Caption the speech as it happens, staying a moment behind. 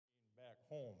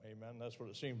home. Amen. That's what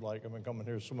it seemed like. I've been coming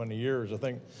here so many years.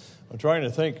 I'm trying to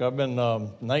think. I've been,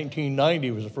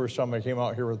 1990 was the first time I came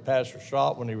out here with Pastor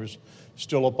Schott when he was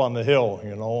still up on the hill,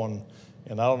 and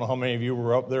I don't know how many of you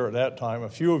were up there at that time. A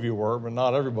few of you were, but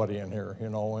not everybody in here,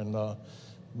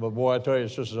 but boy, I tell you,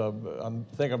 it's just, I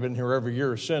think I've been here every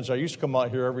year since. I used to come out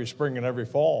here every spring and every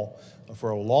fall for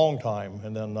a long time,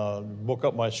 and then book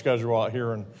up my schedule out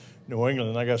here in New England,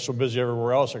 and I got so busy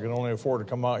everywhere else I could only afford to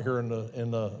come out here in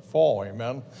the fall,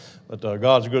 amen. But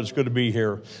God's good. It's good to be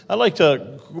here. I'd like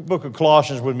to book of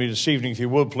Colossians with me this evening, if you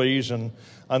would, please. And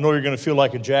I know you're going to feel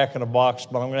like a jack in a box,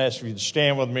 but I'm going to ask you to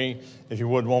stand with me, if you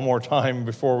would, one more time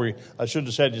before I should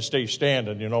have said you stay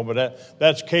standing, but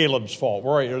that's Caleb's fault.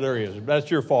 Right, there he is.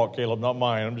 That's your fault, Caleb, not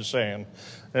mine. I'm just saying.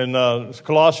 And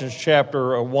Colossians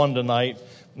chapter 1 tonight.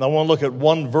 And I want to look at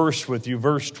one verse with you,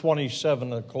 verse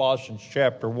 27 of Colossians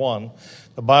chapter 1.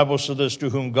 The Bible says this, to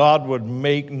whom God would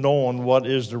make known what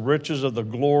is the riches of the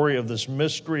glory of this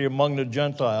mystery among the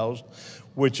Gentiles,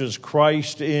 which is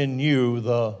Christ in you,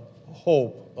 the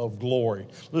hope of glory.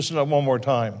 Listen to that one more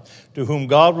time. To whom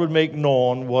God would make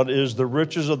known what is the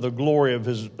riches of the glory of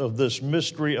this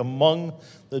mystery among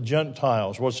the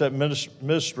Gentiles. What's that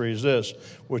mystery is this,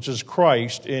 which is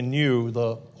Christ in you,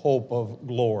 the hope of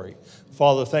glory.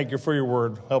 Father, thank you for your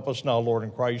word. Help us now, Lord, in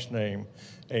Christ's name.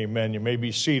 Amen. You may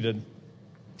be seated.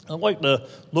 I'd like to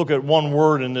look at one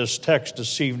word in this text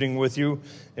this evening with you,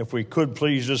 if we could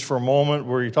please, just for a moment,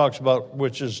 where he talks about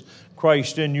which is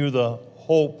Christ in you, the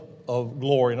hope of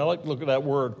glory. And I'd like to look at that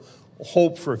word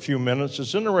hope for a few minutes.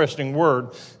 It's an interesting word.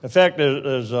 In fact,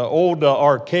 there's an old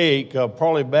archaic,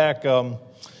 probably back,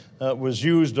 was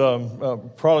used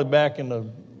probably back in the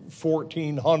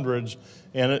 1400s.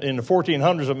 And in the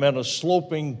 1400s, it meant a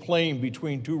sloping plain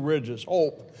between two ridges.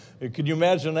 Hope. Could you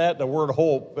imagine that? The word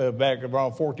hope back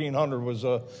around 1400 was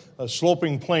a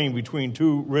sloping plain between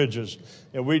two ridges.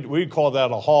 And we'd call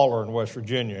that a holler in West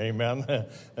Virginia, amen?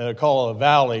 Call it a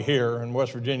valley here. In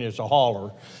West Virginia, it's a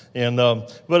holler. And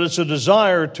but it's a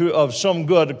desire of some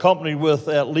good accompanied with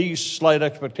at least slight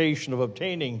expectation of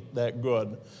obtaining that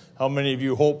good. How many of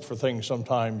you hope for things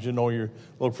sometimes? You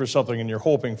look for something and you're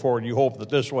hoping for it. You hope that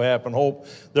this will happen. Hope,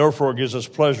 therefore, gives us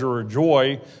pleasure or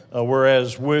joy,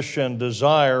 whereas wish and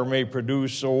desire may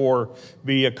produce or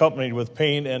be accompanied with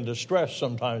pain and distress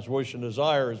sometimes. Wish and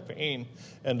desire is pain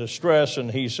and distress, and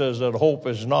he says that hope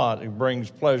is not. It brings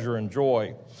pleasure and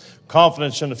joy.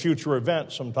 Confidence in a future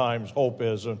event sometimes hope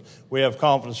is. And we have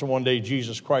confidence that one day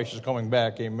Jesus Christ is coming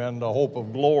back. Amen. The hope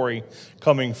of glory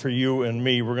coming for you and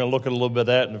me. We're going to look at a little bit of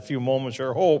that in a few moments.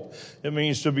 Our hope, it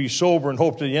means to be sober and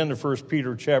hope to the end of 1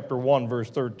 Peter chapter 1, verse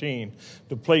 13.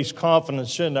 To place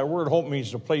confidence in. That word hope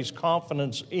means to place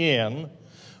confidence in,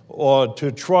 or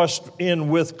to trust in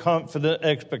with confident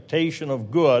expectation of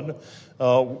good.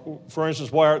 For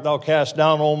instance, why art thou cast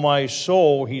down, O my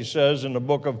soul, he says in the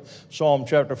book of Psalm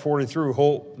chapter 43,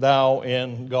 hope thou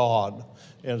in God.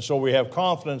 And so we have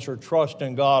confidence or trust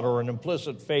in God, or an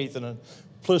implicit faith and an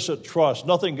implicit trust.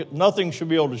 Nothing should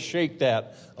be able to shake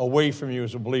that away from you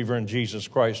as a believer in Jesus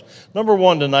Christ. Number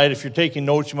one tonight, if you're taking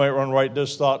notes, you might write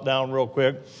this thought down real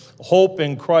quick. Hope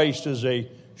in Christ is a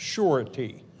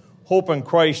surety. Hope in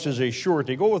Christ is a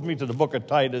surety. Go with me to the book of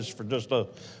Titus for just a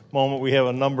moment. We have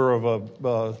a number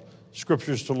of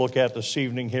scriptures to look at this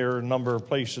evening here, a number of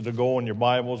places to go in your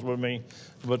Bibles with me.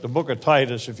 But the book of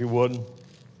Titus, if you would.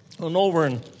 And over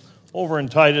in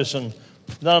Titus and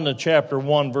down to chapter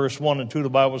 1, verse 1 and 2, the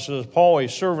Bible says, Paul, a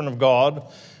servant of God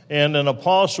and an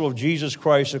apostle of Jesus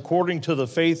Christ, according to the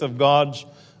faith of God's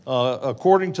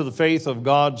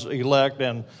elect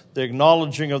and the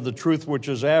acknowledging of the truth which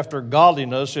is after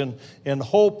godliness in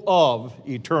hope of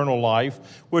eternal life,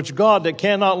 which God that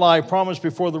cannot lie promised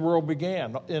before the world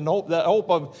began. In hope, that hope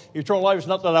of eternal life is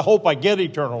not that I hope I get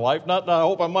eternal life, not that I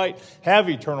hope I might have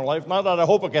eternal life, not that I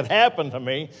hope it could happen to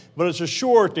me, but it's a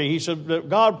surety. He said that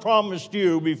God promised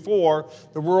you before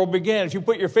the world began. If you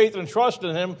put your faith and trust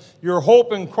in Him, your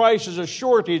hope in Christ is a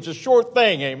surety. It's a sure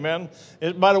thing, amen.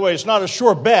 By the way, it's not a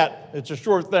sure bet. It's a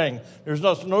sure thing. There's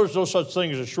no such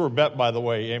thing as a sure bet, by the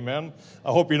way. Amen.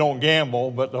 I hope you don't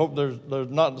not but I hope there's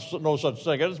no such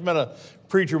thing. I just met a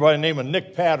preacher by the name of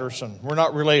Nick Patterson. We're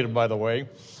not related, by the way.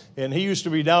 And he used to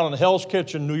be down in Hell's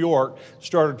Kitchen, New York,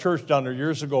 started a church down there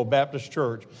years ago, Baptist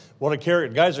church. What a character.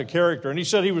 The guy's a character. And he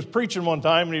said he was preaching one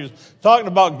time, and he was talking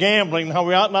about gambling, how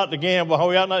we ought not to gamble, how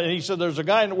we ought not. And he said there's a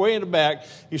guy way in the back.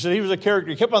 He said he was a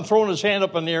character. He kept on throwing his hand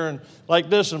up in the air and like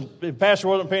this, and the pastor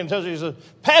wasn't paying attention. He said,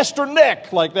 Pastor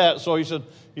Nick, like that. So he said,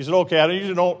 He said, okay, I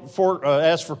usually don't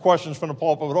ask for questions from the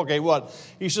pulpit, but okay, what?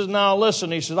 He says, now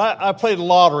listen, he says, I played the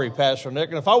lottery, Pastor Nick,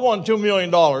 and if I won $2 million,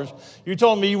 you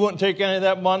told me you wouldn't take any of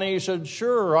that money? He said,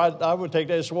 sure, I would take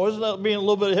that. I said, well, isn't that being a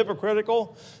little bit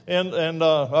hypocritical? And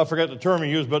I forget the term he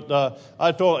used, but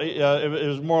I told it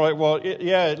was more like, well,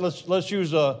 yeah, let's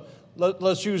use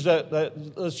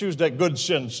that good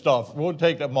sin stuff. We'll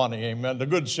take that money, amen. The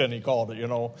good sin, he called it, you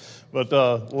know. But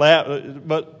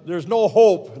there's no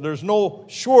hope, there's no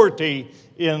surety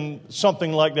in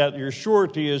something like that. Your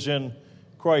surety is in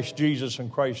Christ Jesus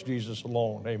and Christ Jesus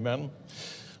alone, amen.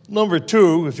 Number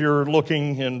 2, if you're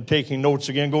looking and taking notes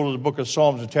again, go to the book of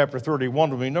Psalms in chapter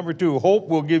 31 with me. Number 2, hope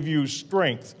will give you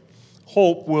strength.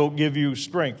 Hope will give you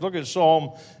strength. Look at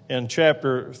Psalm in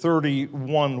chapter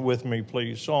 31 with me,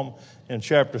 please. Psalm in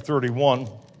chapter 31.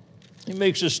 He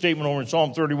makes this statement over in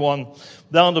Psalm 31,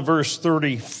 down to verse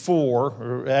 34,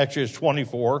 or actually it's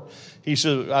 24. He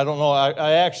says, I don't know,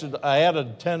 I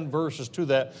added 10 verses to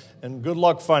that, and good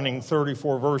luck finding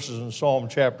 34 verses in Psalm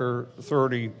chapter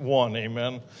 31,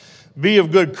 amen. Be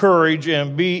of good courage,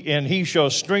 and he shall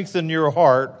strengthen your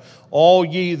heart, all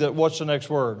ye that, what's the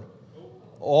next word?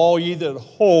 All ye that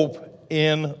hope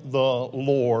in the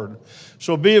Lord.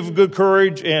 So be of good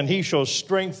courage, and he shall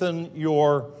strengthen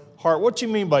your heart. What do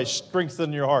you mean by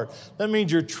strengthen your heart? That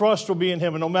means your trust will be in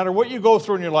him. And no matter what you go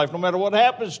through in your life, no matter what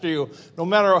happens to you, no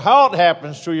matter how it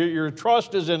happens to you, your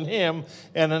trust is in him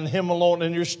and in him alone.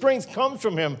 And your strength comes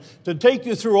from him to take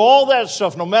you through all that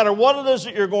stuff. No matter what it is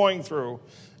that you're going through,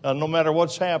 no matter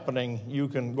what's happening, you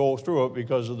can go through it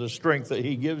because of the strength that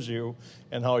he gives you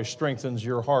and how he strengthens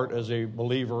your heart as a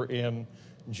believer in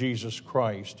Jesus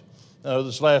Christ.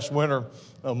 This last winter,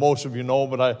 most of you know,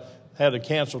 but I had to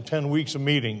cancel 10 weeks of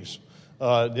meetings.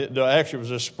 Actually, it was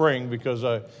this spring because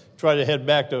I tried to head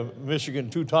back to Michigan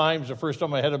 2 times. The first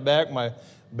time I headed back, my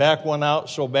back went out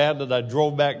so bad that I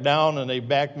drove back down, and they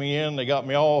backed me in. They got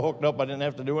me all hooked up. I didn't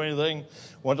have to do anything.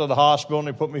 Went to the hospital, and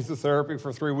they put me through therapy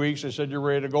for 3 weeks. They said, you're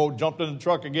ready to go. Jumped in the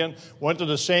truck again. Went to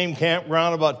the same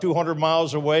campground about 200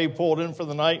 miles away. Pulled in for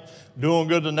the night. Doing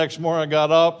good. The next morning, I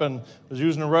got up and was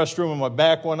using the restroom, and my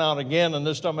back went out again. And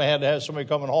this time, I had to have somebody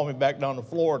come and haul me back down to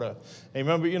Florida.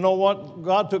 Amen. But you know what?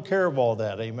 God took care of all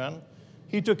that. Amen.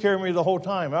 He took care of me the whole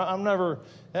time. I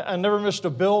never missed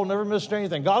a bill, never missed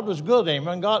anything. God was good,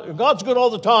 amen. God's good all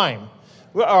the time.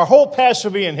 Our hope has to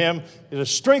be in him, to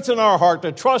strengthen our heart,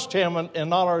 to trust him and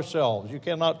not ourselves. You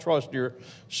cannot trust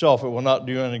yourself. It will not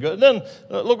do you any good. Then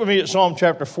look with me at Psalm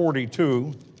chapter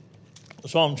 42.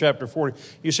 Psalm chapter 40.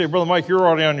 You say, Brother Mike, you're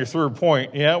already on your 3rd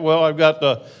point. Yeah, well, I've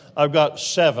got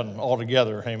 7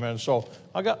 altogether, amen. So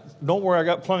don't worry, I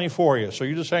got plenty for you. So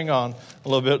you just hang on a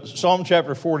little bit. Psalm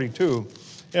chapter 42.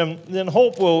 And then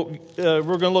hope will, we're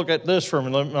going to look at this for a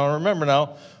minute. Now remember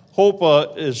now,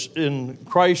 hope is in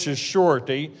Christ's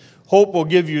surety. Hope will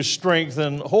give you strength,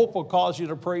 and hope will cause you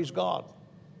to praise God.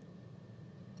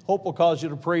 Hope will cause you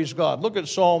to praise God. Look at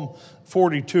Psalm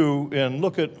 42 and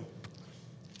look at,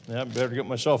 I better get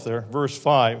myself there, verse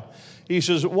 5. He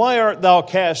says, why art thou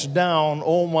cast down,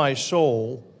 O my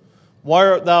soul? Why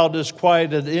art thou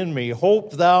disquieted in me?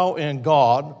 Hope thou in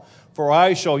God, for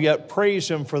I shall yet praise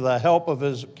him for the help of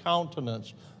his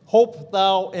countenance. Hope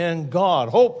thou in God.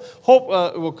 Hope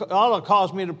will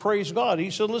cause me to praise God. He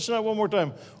said, listen to that one more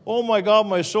time. Oh my God,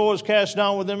 my soul is cast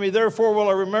down within me. Therefore will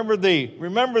I remember thee.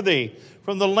 Remember thee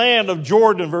from the land of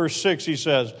Jordan, verse 6, he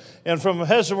says, and from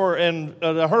Hezbollah and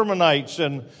the Hermonites,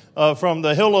 and from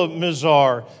the hill of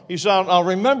Mizar. He said, I'll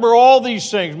remember all these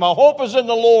things. My hope is in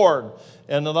the Lord.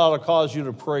 And that'll cause you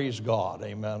to praise God.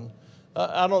 Amen.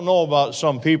 I don't know about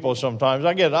some people sometimes.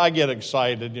 I get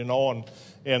excited, you know,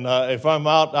 and if I'm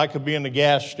out, I could be in the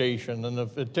gas station, and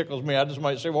if it tickles me, I just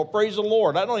might say, well, praise the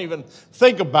Lord. I don't even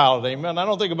think about it, amen. I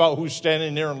don't think about who's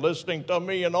standing there and listening to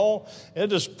me, you know. And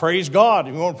just praise God.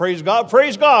 If you want to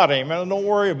praise God, amen, and don't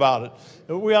worry about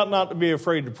it. We ought not to be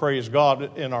afraid to praise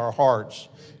God in our hearts.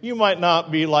 You might not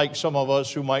be like some of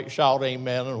us who might shout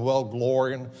amen and well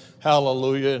glory and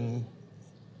hallelujah and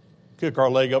kick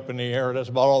our leg up in the air. That's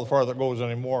about all the farther it goes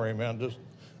anymore, amen. Just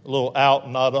a little out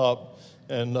and not up.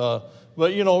 And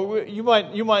but you know, you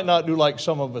might not do like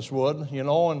some of us would, you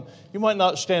know, and you might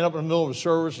not stand up in the middle of a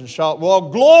service and shout, well,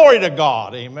 glory to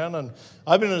God, amen. And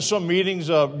I've been in some meetings,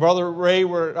 Brother Ray,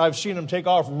 where I've seen him take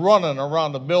off running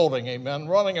around the building, amen,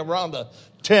 running around the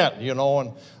tent, you know,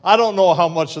 and I don't know how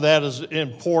much of that is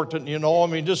important, you know. I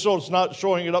mean, just so it's not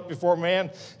showing it up before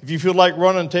man. If you feel like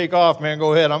running, take off, man,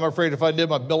 go ahead. I'm afraid if I did,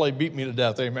 my belly beat me to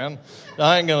death, amen.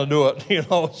 I ain't going to do it, you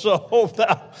know. So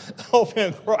hope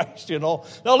in Christ, you know.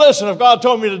 Now listen, if God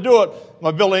told me to do it, my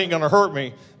belly ain't going to hurt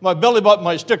me. My belly button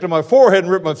might stick to my forehead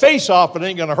and rip my face off, but it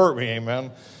ain't going to hurt me,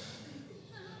 amen.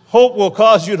 Hope will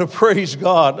cause you to praise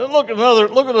God. And look at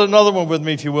another one with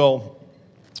me, if you will.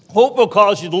 Hope will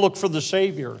cause you to look for the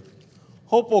Savior.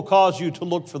 Hope will cause you to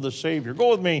look for the Savior.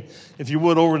 Go with me, if you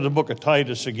would, over to the book of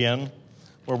Titus again,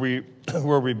 where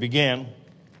we began,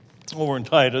 over in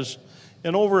Titus.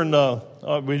 And over in,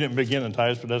 we didn't begin in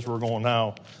Titus, but that's where we're going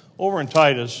now. Over in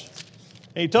Titus,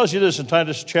 and he tells you this in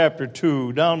Titus chapter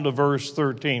 2, down to verse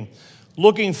 13.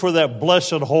 Looking for that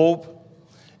blessed hope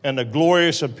and the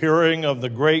glorious appearing of the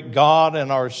great God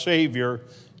and our Savior,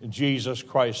 Jesus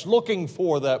Christ. Looking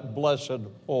for that blessed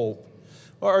hope.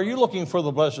 Are you looking for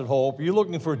the blessed hope? Are you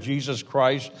looking for Jesus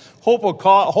Christ? Hope will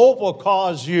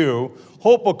cause you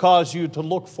to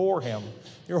look for Him.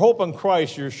 Your hope in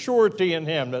Christ, your surety in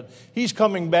Him, that He's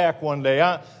coming back one day.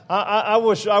 I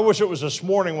wish it was this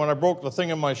morning when I broke the thing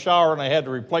in my shower and I had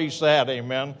to replace that,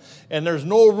 amen. And there's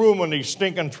no room in these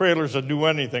stinking trailers to do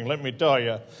anything, let me tell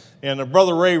you. And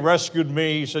Brother Ray rescued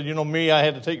me. He said, I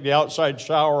had to take the outside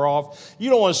shower off. You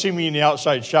don't want to see me in the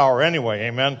outside shower anyway,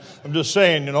 amen. I'm just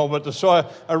saying,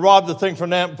 so I robbed the thing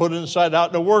from that and put it inside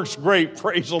out. And it works great,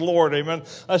 praise the Lord, amen.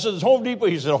 I said, it's Home Depot.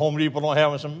 He said, Home Depot don't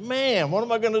have it. I said, man, what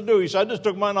am I going to do? He said, I just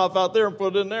took mine off out there and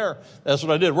put it in there. That's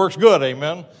what I did. Works good,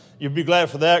 amen. You'd be glad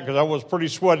for that because I was pretty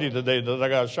sweaty today that I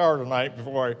got a shower tonight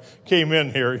before I came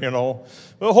in here,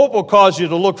 But hope will cause you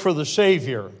to look for the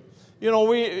Savior.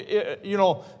 To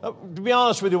be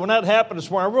honest with you, when that happened this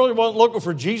morning, I really wasn't looking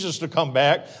for Jesus to come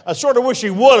back. I sort of wish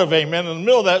He would have, amen, in the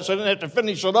middle of that so I didn't have to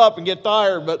finish it up and get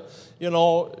tired. But, we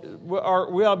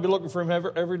ought to be looking for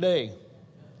Him every day.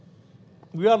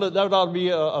 That ought to be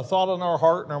a thought in our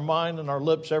heart and our mind and our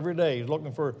lips every day,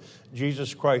 looking for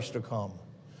Jesus Christ to come.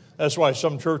 That's why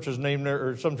some churches name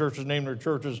their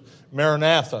churches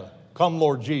Maranatha. Come,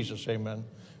 Lord Jesus, amen.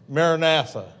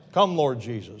 Maranatha. Come, Lord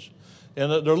Jesus.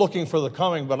 And they're looking for the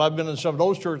coming, but I've been in some of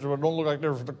those churches that don't look like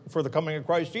they're for the coming of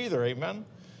Christ either, amen?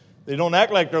 They don't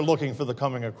act like they're looking for the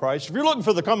coming of Christ. If you're looking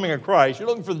for the coming of Christ, you're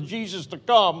looking for Jesus to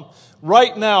come,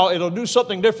 right now it'll do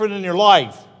something different in your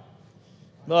life.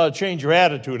 It'll change your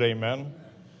attitude, amen?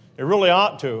 It really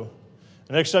ought to.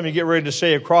 The next time you get ready to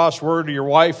say a crossword to your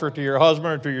wife or to your husband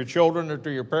or to your children or to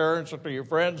your parents or to your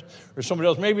friends or somebody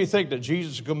else, maybe think that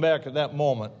Jesus will come back at that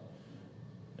moment.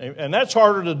 And that's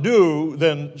harder to do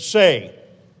than say.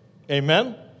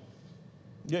 Amen?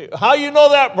 How you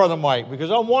know that, Brother Mike?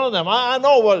 Because I'm one of them. I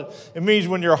know what it means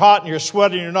when you're hot and you're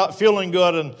sweating and you're not feeling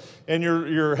good and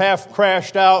you're half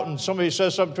crashed out and somebody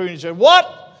says something to you and you say,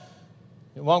 what?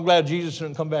 Well, I'm glad Jesus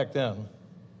didn't come back then.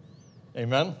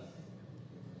 Amen?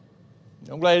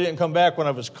 I'm glad He didn't come back when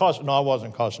I was cussing. No, I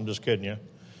wasn't cussing. Just kidding you.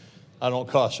 I don't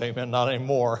cuss. Amen? Not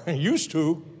anymore. I used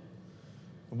to.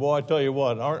 Boy, I tell you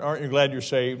what, aren't you glad you're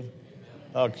saved?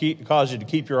 Cause you to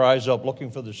keep your eyes up,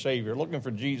 looking for the Savior, looking for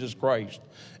Jesus Christ,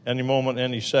 any moment,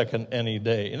 any second, any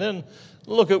day. And then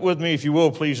look with me, if you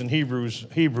will, please, in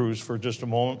Hebrews for just a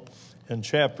moment, in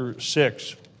chapter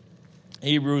 6.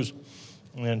 Hebrews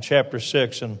in chapter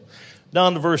 6, and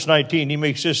down to verse 19, he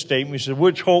makes this statement. He says,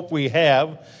 which hope we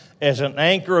have as an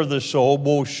anchor of the soul,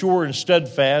 both sure and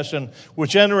steadfast, and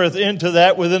which entereth into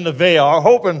that within the veil. Our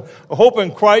hope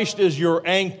in Christ is your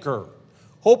anchor.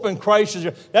 Hope in Christ is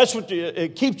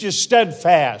it keeps you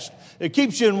steadfast. It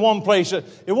keeps you in one place. It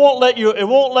won't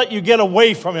let you get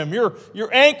away from Him. You're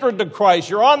anchored to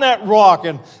Christ. You're on that rock,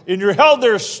 and you're held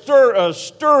there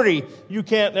sturdy. You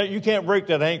can't break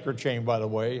that anchor chain, by the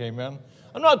way. Amen.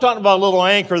 I'm not talking about a little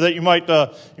anchor that you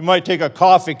might take a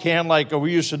coffee can like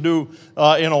we used to do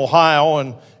in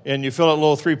Ohio, and you fill a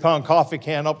little 3-pound coffee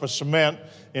can up with cement,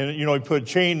 and you put a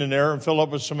chain in there and fill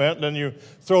up with cement, and then you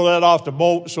throw that off the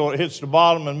boat so it hits the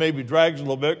bottom and maybe drags a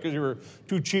little bit because you were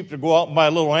too cheap to go out and buy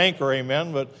a little anchor,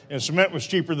 amen. And cement was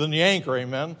cheaper than the anchor,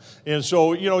 amen. And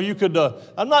so you could.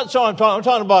 I'm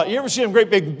talking about. You ever see them great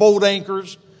big boat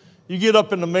anchors? You get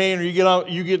up in the Maine, or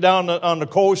you get down on the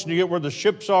coast, and you get where the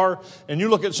ships are, and you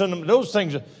look at some of those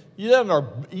things.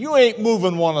 You ain't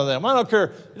moving one of them. I don't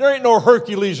care. There ain't no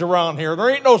Hercules around here. There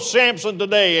ain't no Samson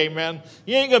today, amen.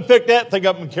 You ain't going to pick that thing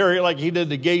up and carry it like he did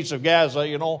the gates of Gaza,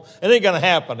 It ain't going to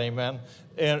happen, amen.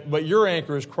 But your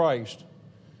anchor is Christ.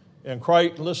 And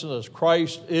Christ, listen to this,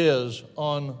 Christ is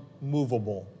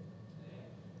unmovable.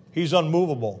 He's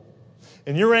unmovable.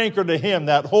 And your anchor to Him,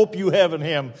 that hope you have in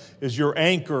Him, is your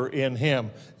anchor in Him.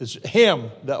 It's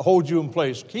Him that holds you in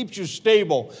place, keeps you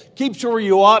stable, keeps you where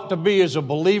you ought to be as a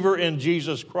believer in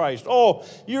Jesus Christ. Oh,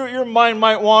 your mind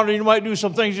might wander, you might do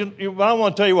some things, but I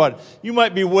want to tell you what, you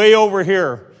might be way over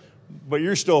here, but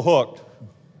you're still hooked.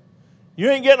 You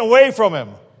ain't getting away from Him.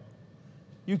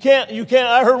 You can't.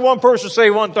 I heard one person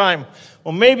say one time,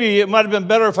 well, maybe it might have been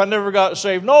better if I never got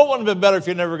saved. No, it wouldn't have been better if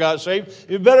you never got saved. It'd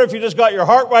be better if you just got your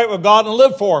heart right with God and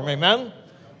lived for Him, amen?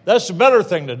 That's the better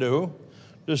thing to do.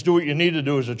 Just do what you need to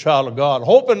do as a child of God.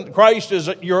 Hope in Christ is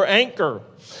your anchor.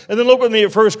 And then look with me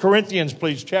at 1 Corinthians,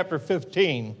 please, chapter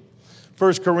 15.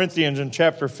 1 Corinthians in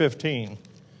chapter 15.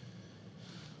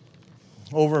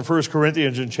 Over in 1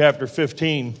 Corinthians in chapter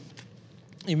 15,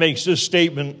 he makes this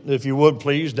statement, if you would,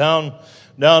 please, down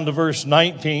to verse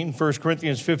 19. 1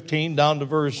 Corinthians 15, down to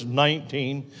verse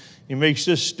 19. He makes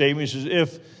this statement. He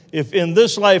says, if in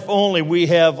this life only we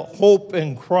have hope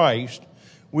in Christ,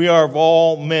 we are of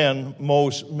all men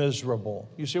most miserable.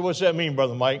 You see, what's that mean,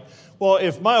 Brother Mike? Well,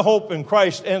 if my hope in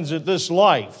Christ ends at this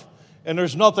life, and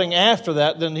there's nothing after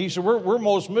that, then he said we're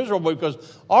most miserable,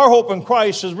 because our hope in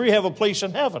Christ is we have a place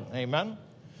in heaven. Amen?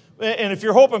 And if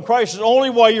your hope in Christ is only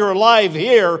while you're alive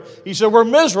here, he said we're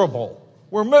miserable.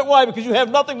 Why? Because you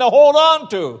have nothing to hold on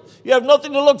to. You have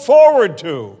nothing to look forward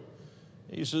to.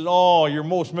 He says, oh, you're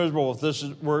most miserable if this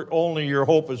is where only your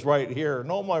hope is right here.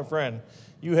 No, my friend.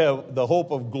 You have the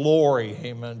hope of glory,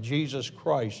 amen. Jesus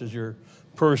Christ is your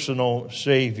personal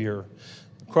Savior.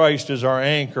 Christ is our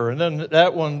anchor. And then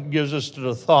that one gives us to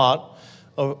the thought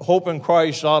of hope in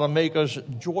Christ ought to make us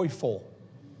joyful.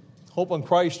 Hope in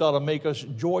Christ ought to make us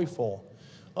joyful.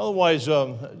 Otherwise,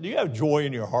 do you have joy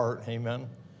in your heart? Amen.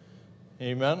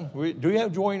 Amen. Do you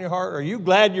have joy in your heart? Are you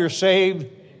glad you're saved?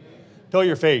 Amen. Tell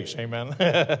your face, amen.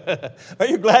 Are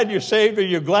you glad you're saved? Are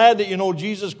you glad that you know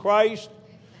Jesus Christ?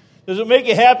 Does it make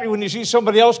you happy when you see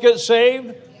somebody else get saved?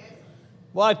 Yes.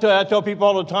 Well, I tell people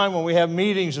all the time when we have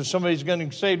meetings if somebody's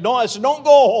getting saved, I said, don't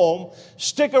go home.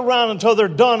 Stick around until they're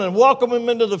done and welcome them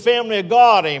into the family of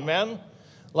God. Amen.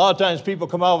 A lot of times people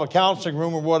come out of a counseling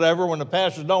room or whatever when the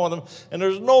pastor's done with them, and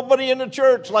there's nobody in the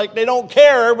church, like they don't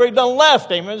care. Everybody done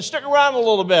left. Amen. Stick around a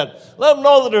little bit. Let them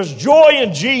know that there's joy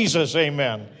in Jesus.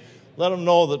 Amen. Let them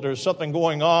know that there's something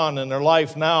going on in their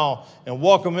life now, and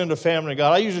welcome into family of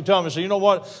God. I usually tell them, I say, you know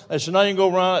what? I said, now you can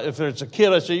go around, if it's a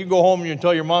kid, I say, you go home and you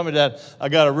tell your mom and dad, I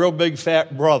got a real big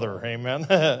fat brother, amen,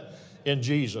 in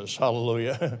Jesus,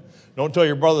 hallelujah. Don't tell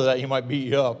your brother that, he might beat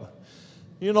you up.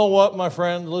 You know what, my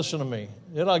friend? Listen to me.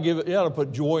 You ought to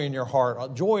put joy in your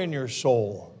heart, joy in your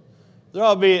soul.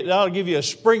 That'll give you a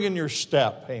spring in your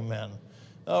step, amen.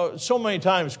 So many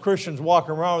times Christians walk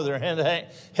around with their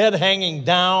head hanging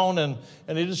down and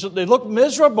they look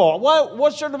miserable.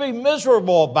 What's there to be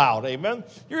miserable about? Amen.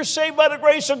 You're saved by the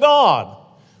grace of God.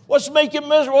 What's making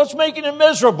miserable? What's making you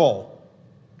miserable?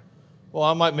 Well,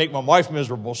 I might make my wife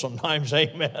miserable sometimes,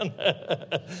 amen.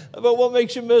 But what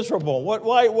makes you miserable?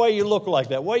 Why you look like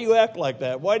that? Why you act like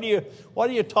that? Why do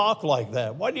you talk like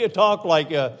that? Why do you talk like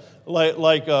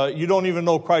you don't even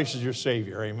know Christ is your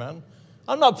Savior? Amen.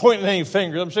 I'm not pointing any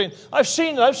fingers. I'm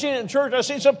saying I've seen it in church. I've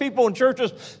seen some people in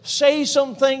churches say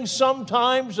some things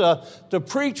sometimes to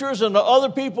preachers and to other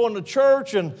people in the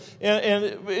church, and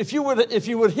if you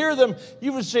would hear them,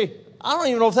 you would say, I don't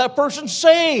even know if that person's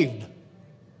saved.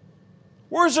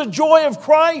 Where's the joy of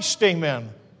Christ? Amen.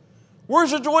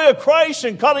 Where's the joy of Christ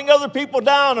in cutting other people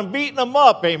down and beating them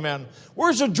up? Amen.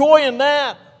 Where's the joy in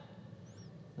that?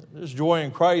 There's joy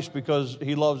in Christ because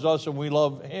He loves us and we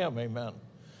love Him. Amen.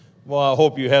 Well, I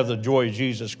hope you have the joy of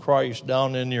Jesus Christ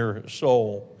down in your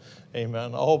soul.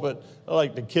 Amen. I hope it,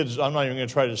 like the kids, I'm not even going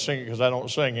to try to sing it because I don't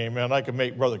sing. Amen. I can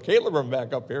make Brother Caleb run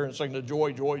back up here and sing the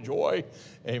joy, joy, joy.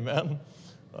 Amen.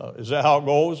 Is that how it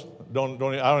goes? I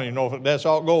don't even know if that's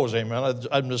how it goes. Amen.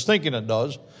 I'm just thinking it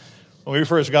does. When we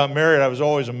first got married, I was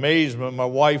always amazed when my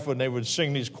wife, when they would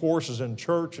sing these courses in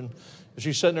church, and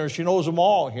she's sitting there, she knows them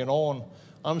all, and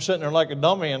I'm sitting there like a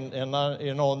dummy,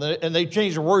 and they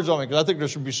change the words on me because I think there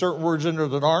should be certain words in there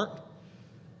that aren't.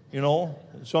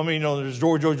 So I mean, there's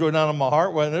joy, joy, joy down in my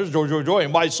heart. Well, there's joy, joy, joy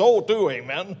in my soul too.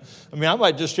 Amen. I mean, I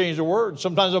might just change the words.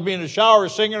 Sometimes I'll be in the shower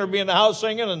singing or be in the house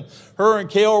singing, and her and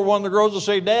Kale or one of the girls will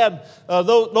say, Dad,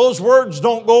 those words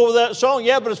don't go with that song.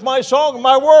 Yeah, but it's my song and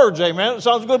my words. Amen. It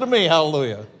sounds good to me.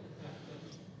 Hallelujah.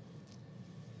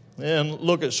 And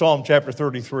look at Psalm chapter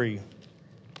 33.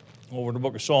 Over the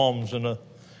book of Psalms in the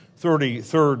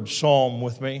 33rd Psalm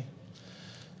with me.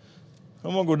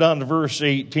 I'm going to go down to verse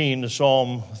 18 to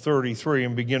Psalm 33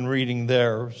 and begin reading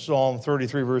there. Psalm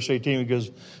 33, verse 18, because,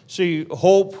 see,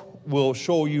 hope will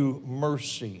show you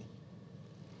mercy.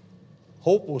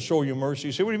 Hope will show you mercy.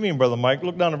 You say, what do you mean, Brother Mike?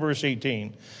 Look down to verse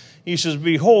 18. He says,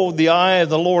 behold, the eye of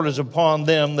the Lord is upon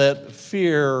them that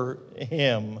fear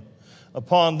Him,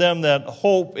 upon them that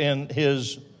hope in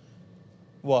His,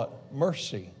 what?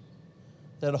 Mercy.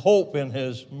 That hope in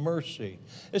His mercy.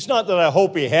 It's not that I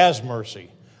hope He has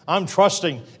mercy. I'm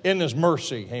trusting in His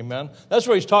mercy. Amen. That's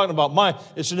what He's talking about.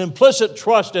 It's an implicit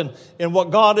trust in what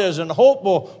God is. And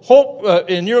hope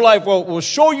in your life will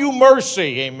show you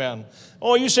mercy. Amen.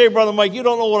 Oh, you say, Brother Mike, you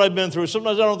don't know what I've been through.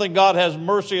 Sometimes I don't think God has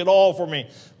mercy at all for me.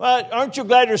 Well, aren't you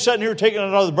glad you're sitting here taking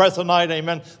another breath tonight?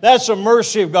 Amen. That's the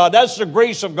mercy of God. That's the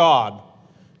grace of God.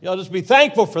 You ought to just be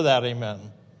thankful for that. Amen.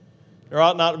 There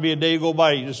ought not to be a day go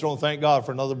by you just don't thank God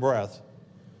for another breath.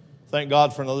 Thank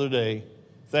God for another day.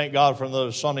 Thank God for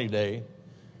another sunny day.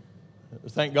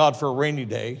 Thank God for a rainy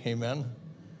day. Amen.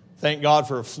 Thank God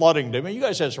for a flooding day. I mean, you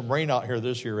guys had some rain out here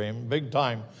this year, amen. Big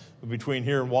time between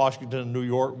here and Washington and New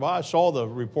York. Well, I saw the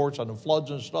reports on the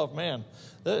floods and stuff. Man,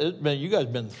 you guys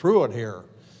have been through it here.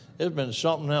 It's been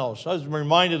something else. I was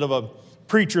reminded of a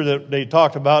preacher that they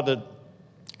talked about that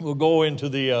will go into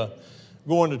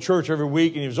church every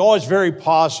week, and he was always very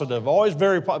positive,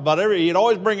 he'd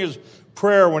always bring his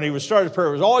prayer when he would start his prayer.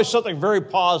 It was always something very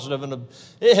positive, and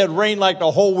it had rained like the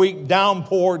whole week,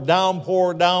 downpour.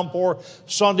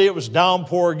 Sunday it was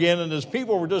downpour again, and as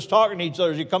people were just talking to each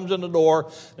other as he comes in the door,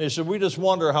 and they said, we just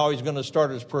wonder how he's going to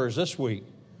start his prayers this week.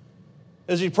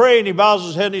 As he prayed, and he bows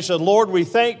his head, and he said, Lord, we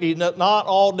thank thee that not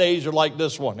all days are like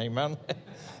this one, amen.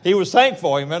 He was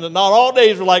thankful, amen, that not all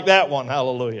days were like that one,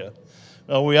 hallelujah.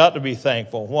 No, we ought to be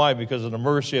thankful. Why? Because of the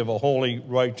mercy of a holy,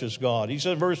 righteous God. He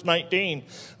said, verse 19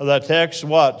 of that text,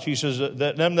 what? He says,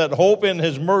 that them that hope in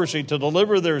his mercy to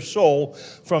deliver their soul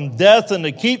from death and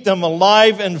to keep them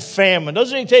alive in famine.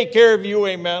 Doesn't he take care of you,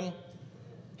 amen?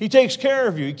 He takes care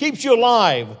of you. He keeps you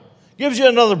alive, gives you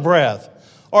another breath.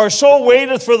 Our soul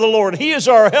waiteth for the Lord. He is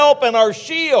our help and our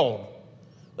shield.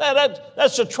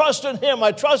 That's the trust in him.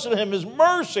 I trust in him. His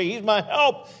mercy, he's my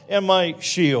help and my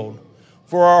shield.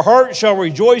 For our heart shall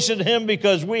rejoice in him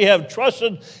because we have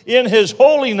trusted in his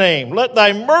holy name. Let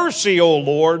thy mercy, O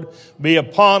Lord, be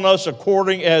upon us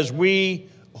according as we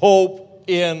hope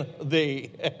in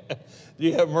thee. Do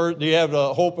you have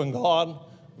hope in God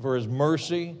for his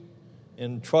mercy,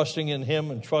 in trusting in him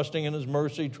and trusting in his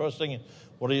mercy, trusting in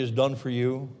what he has done for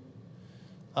you?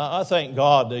 I thank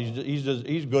God that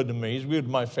he's good to me. He's good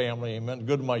to my family, amen.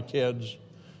 Good to my kids.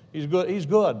 He's good. He's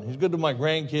good. He's good to my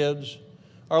grandkids.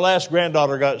 Our last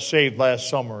granddaughter got saved last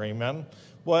summer, amen.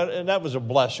 Well, and that was a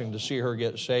blessing to see her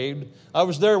get saved. I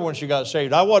was there when she got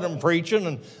saved. I wasn't preaching,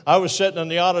 and I was sitting in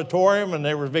the auditorium, and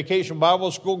there was Vacation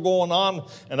Bible School going on,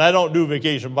 and I don't do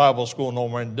Vacation Bible School no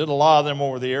more, and did a lot of them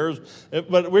over the years.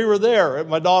 But we were there at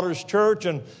my daughter's church,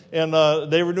 and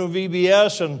they were doing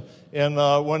VBS,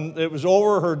 and when it was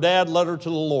over, her dad led her to the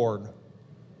Lord.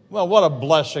 Well, what a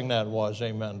blessing that was,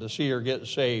 amen, to see her get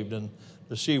saved and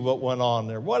to see what went on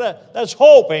there. That's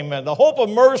hope, amen. The hope of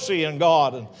mercy in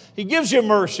God. And he gives you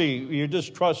mercy. You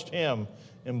just trust him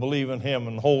and believe in him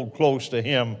and hold close to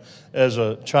him as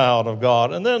a child of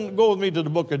God. And then go with me to the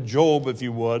book of Job, if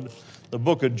you would. The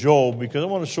book of Job, because I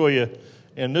want to show you,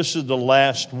 and this is the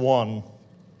last one.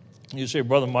 You say,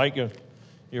 Brother Mike,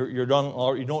 you're done,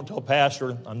 or you don't tell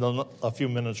Pastor, I'm done a few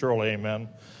minutes early, amen,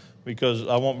 because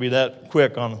I won't be that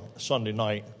quick on Sunday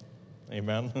night,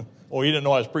 amen. Oh, you didn't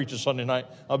know I was preaching Sunday night?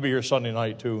 I'll be here Sunday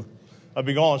night, too. I'll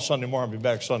be gone Sunday morning. I'll be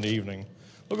back Sunday evening.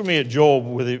 Look at me at Job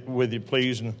with you,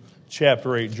 please, in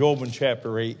chapter 8. Job in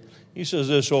chapter 8. He says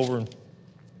this over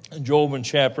in Job in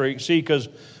chapter 8. See, because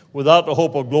without the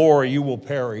hope of glory, you will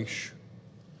perish.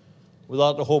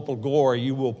 Without the hope of glory,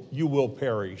 you will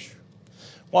perish.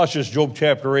 Watch this, Job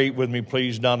chapter 8 with me,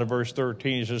 please, down to verse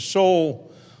 13. He says,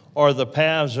 so are the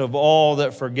paths of all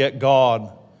that forget God,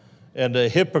 and the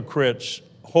hypocrites'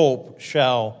 hope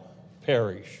shall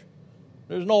perish.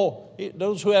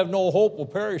 Those who have no hope will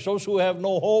perish. Those who have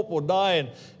no hope will die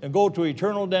and go to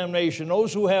eternal damnation.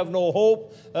 Those who have no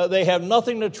hope, they have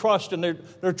nothing to trust in.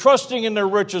 They're trusting in their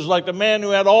riches, like the man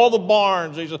who had all the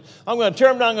barns. He said, I'm going to tear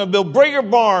them down, I'm going to build bigger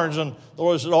barns. And the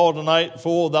Lord said, oh, tonight,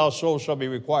 fool, thou so shall be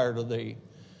required of thee.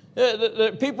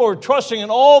 People are trusting in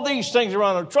all these things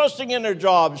around them, trusting in their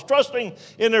jobs, trusting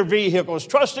in their vehicles,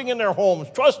 trusting in their homes,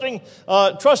 trusting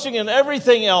in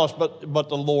everything else but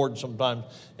the Lord sometimes.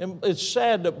 And it's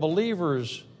sad that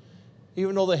believers,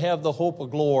 even though they have the hope of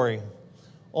glory,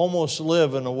 almost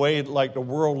live in a way like the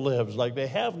world lives, like they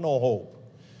have no hope.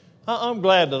 I'm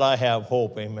glad that I have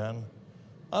hope, amen.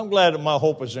 I'm glad that my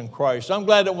hope is in Christ. I'm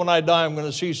glad that when I die, I'm going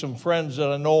to see some friends that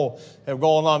I know have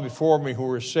gone on before me who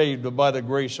were saved by the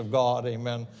grace of God.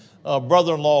 Amen. A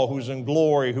brother-in-law who's in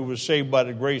glory, who was saved by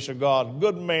the grace of God.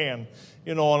 Good man.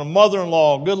 And a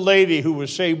mother-in-law, good lady who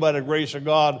was saved by the grace of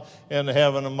God in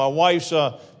heaven. And my wife's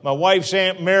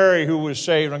Aunt Mary who was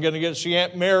saved. I'm going to get to see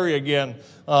Aunt Mary again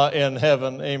in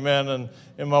heaven. Amen.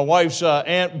 And my wife's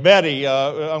Aunt Betty,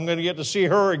 I'm going to get to see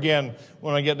her again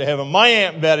when I get to heaven. My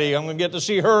Aunt Betty, I'm going to get to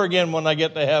see her again when I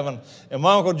get to heaven. And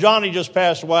my Uncle Johnny just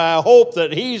passed away. I hope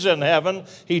that he's in heaven.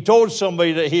 He told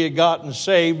somebody that he had gotten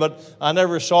saved, but I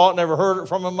never saw it. about, never heard it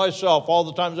from him myself. All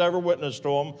the times I ever witnessed to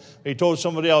him, he told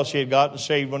somebody else he had gotten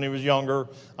saved when he was younger.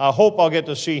 I hope I'll get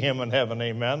to see him in heaven,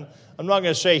 amen. I'm not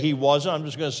going to say he wasn't. I'm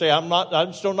just going to say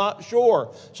I'm still not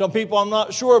sure. Some people I'm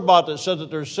not sure about that said that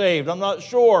they're saved. I'm not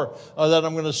sure that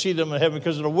I'm going to see them in heaven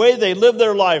because of the way they live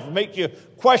their life. It makes you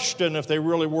question if they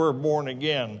really were born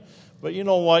again. But you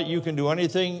know what? You can do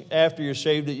anything after you're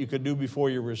saved that you could do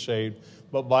before you were saved.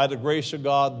 But by the grace of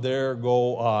God, there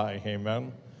go I.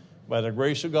 Amen. By the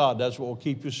grace of God, that's what will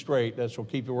keep you straight. That's what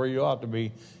will keep you where you ought to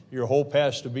be. Your hope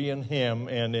has to be in Him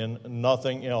and in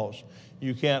nothing else.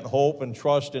 You can't hope and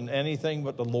trust in anything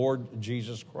but the Lord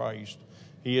Jesus Christ.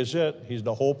 He is it. He's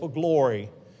the hope of glory.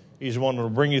 He's the one that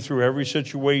will bring you through every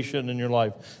situation in your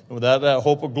life. And without that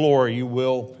hope of glory, you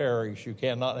will perish. You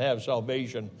cannot have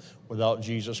salvation without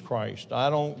Jesus Christ.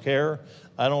 I don't care.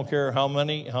 I don't care how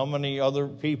many other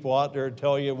people out there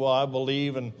tell you, well, I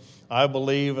believe and I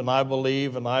believe and I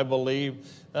believe and I believe.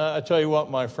 I tell you what,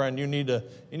 my friend, you need to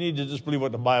just believe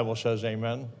what the Bible says,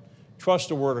 amen. Trust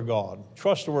the Word of God.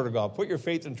 Trust the Word of God. Put your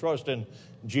faith and trust in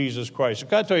Jesus Christ.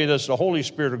 Can I tell you this? The Holy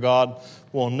Spirit of God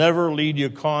will never lead you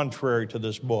contrary to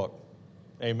this book.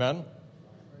 Amen?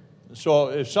 So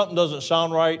if something doesn't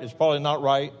sound right, it's probably not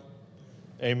right.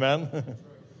 Amen?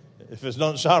 If it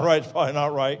doesn't sound right, it's probably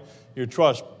not right. Your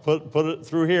trust, put it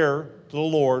through here to the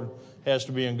Lord, has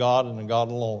to be in God and in God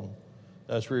alone.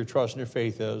 That's where your trust and your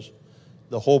faith is.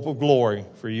 The hope of glory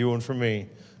for you and for me.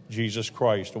 Jesus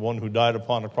Christ, the one who died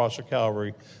upon the cross of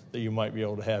Calvary, that you might be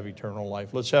able to have eternal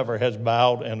life. Let's have our heads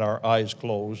bowed and our eyes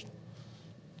closed.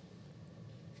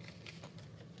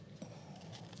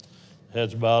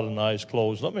 Heads bowed and eyes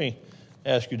closed. Let me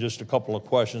ask you just a couple of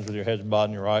questions with your heads bowed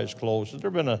and your eyes closed. Has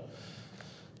there been a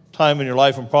time in your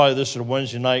life, and probably this is a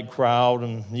Wednesday night crowd,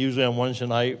 and usually on Wednesday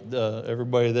night,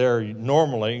 everybody there,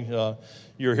 normally,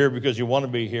 you're here because you want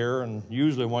to be here, and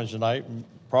usually Wednesday night,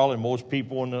 probably most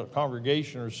people in the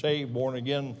congregation are saved, born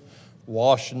again,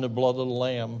 washed in the blood of the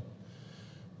Lamb.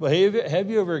 But have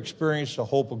you ever experienced the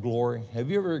hope of glory? Have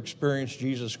you ever experienced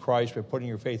Jesus Christ by putting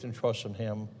your faith and trust in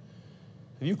Him?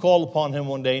 Have you called upon Him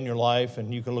one day in your life,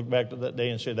 and you can look back to that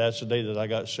day and say, that's the day that I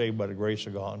got saved by the grace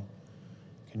of God?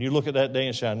 Can you look at that day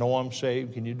and say, I know I'm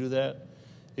saved? Can you do that?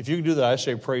 If you can do that, I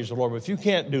say praise the Lord. But if you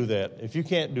can't do that, if you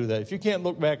can't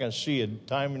look back and see a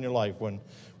time in your life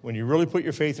when you really put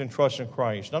your faith and trust in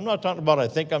Christ. And I'm not talking about I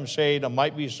think I'm saved, I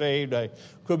might be saved, I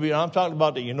could be. I'm talking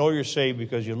about that you know you're saved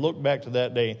because you look back to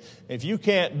that day. If you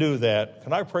can't do that,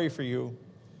 can I pray for you?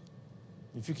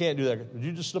 If you can't do that, would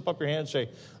you just slip up your hand and say,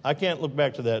 I can't look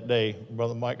back to that day,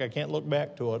 Brother Mike. I can't look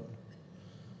back to it.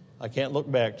 I can't look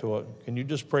back to it. Can you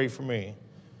just pray for me?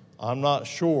 I'm not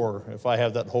sure if I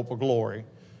have that hope of glory.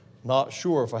 Not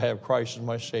sure if I have Christ as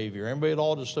my Savior. Anybody at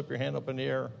all, just slip your hand up in the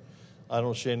air? I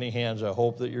don't see any hands. I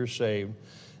hope that you're saved.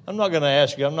 I'm not going to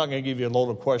ask you. I'm not going to give you a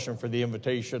loaded question for the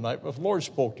invitation. If the Lord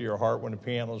spoke to your heart when the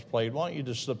piano was played, why don't you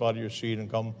just slip out of your seat and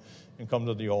come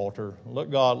to the altar? Let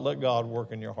God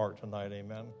work in your heart tonight.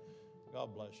 Amen.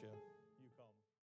 God bless you.